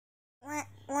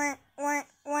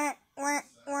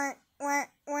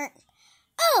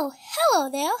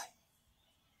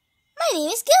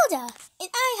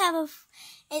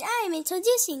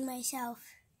introducing myself.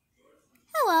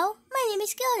 Hello, my name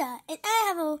is Gilda, and I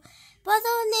have a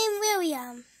brother named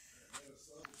William.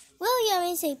 William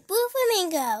is a blue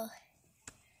flamingo,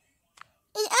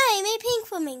 and I am a pink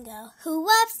flamingo who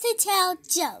loves to tell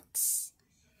jokes.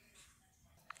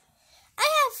 I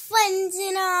have friends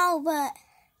and all, but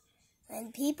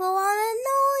when people are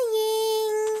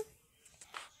annoying,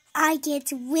 I get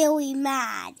really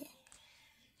mad.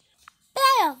 But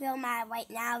I don't feel mad right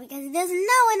now because there's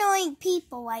no annoying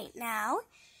people right now.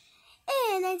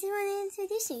 And I just want to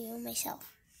introduce you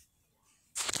myself.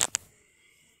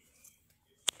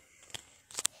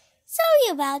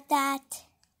 Sorry about that.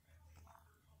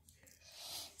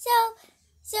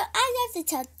 So I love to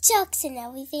tell jokes and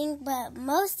everything, but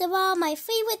most of all, my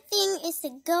favorite thing is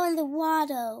to go in the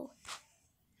water.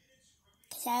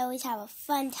 Because I always have a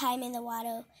fun time in the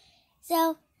water.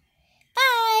 So